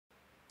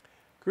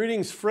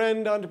Greetings,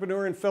 friend,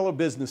 entrepreneur, and fellow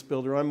business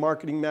builder. I'm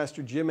Marketing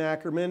Master Jim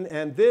Ackerman,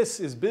 and this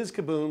is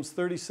BizKaboom's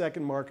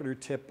 30-second marketer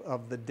tip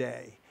of the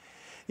day.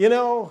 You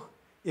know,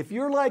 if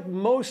you're like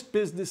most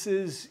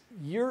businesses,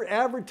 you're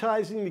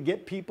advertising to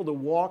get people to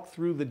walk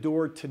through the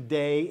door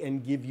today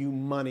and give you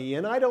money.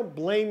 And I don't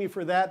blame you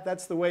for that.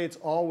 That's the way it's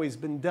always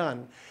been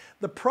done.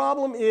 The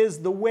problem is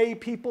the way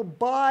people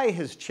buy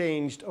has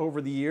changed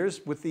over the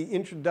years with the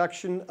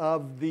introduction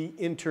of the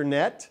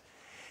internet.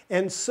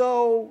 And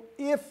so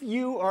if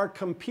you are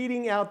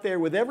competing out there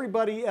with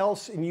everybody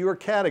else in your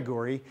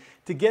category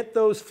to get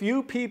those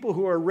few people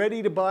who are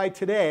ready to buy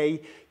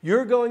today,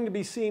 you're going to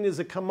be seen as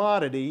a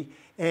commodity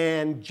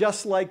and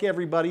just like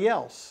everybody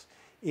else.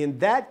 In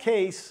that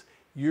case,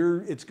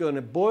 it's going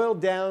to boil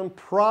down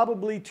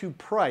probably to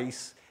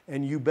price,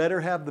 and you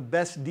better have the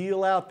best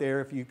deal out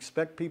there if you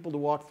expect people to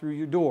walk through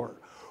your door.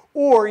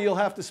 Or you'll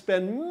have to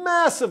spend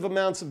massive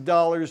amounts of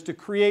dollars to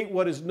create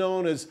what is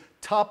known as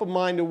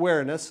top-of-mind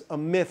awareness, a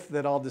myth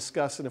that I'll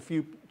discuss in a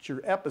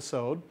future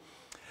episode,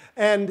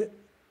 and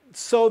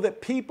so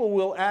that people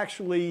will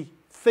actually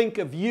think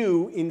of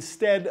you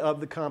instead of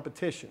the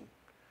competition.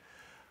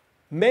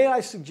 May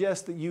I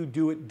suggest that you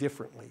do it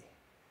differently?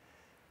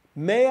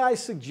 May I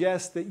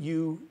suggest that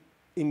you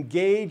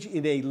engage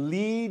in a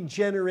lead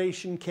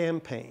generation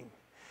campaign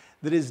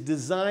that is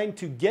designed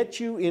to get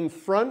you in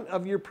front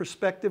of your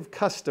prospective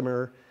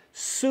customer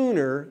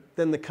sooner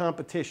than the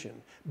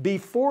competition,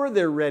 before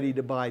they're ready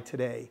to buy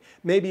today.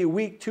 Maybe a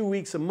week, 2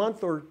 weeks, a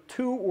month, or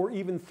 2 or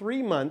even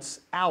 3 months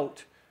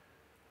out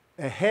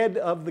ahead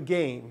of the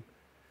game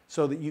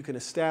so that you can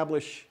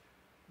establish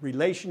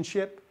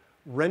relationship,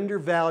 render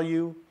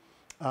value,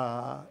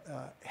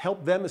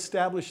 help them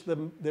establish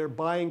their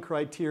buying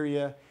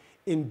criteria,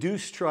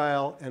 induce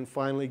trial, and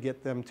finally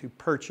get them to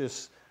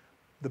purchase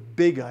the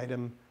big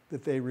item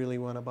that they really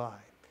want to buy.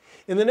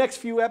 In the next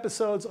few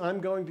episodes,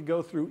 I'm going to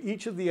go through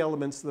each of the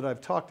elements that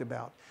I've talked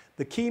about.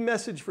 The key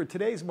message for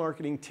today's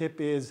marketing tip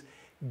is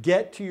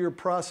get to your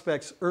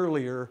prospects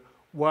earlier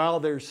while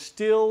they're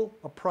still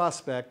a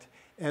prospect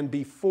and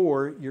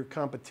before your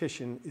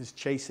competition is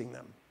chasing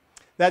them.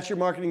 That's your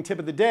marketing tip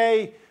of the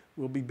day.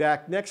 We'll be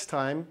back next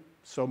time,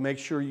 so make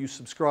sure you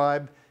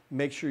subscribe,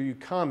 make sure you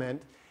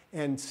comment,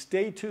 and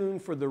stay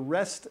tuned for the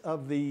rest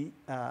of the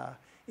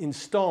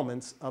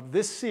installments of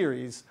this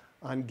series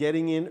on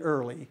getting in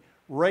early,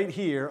 right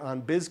here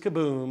on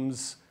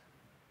BizKaboom's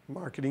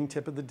Marketing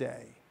Tip of the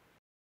Day.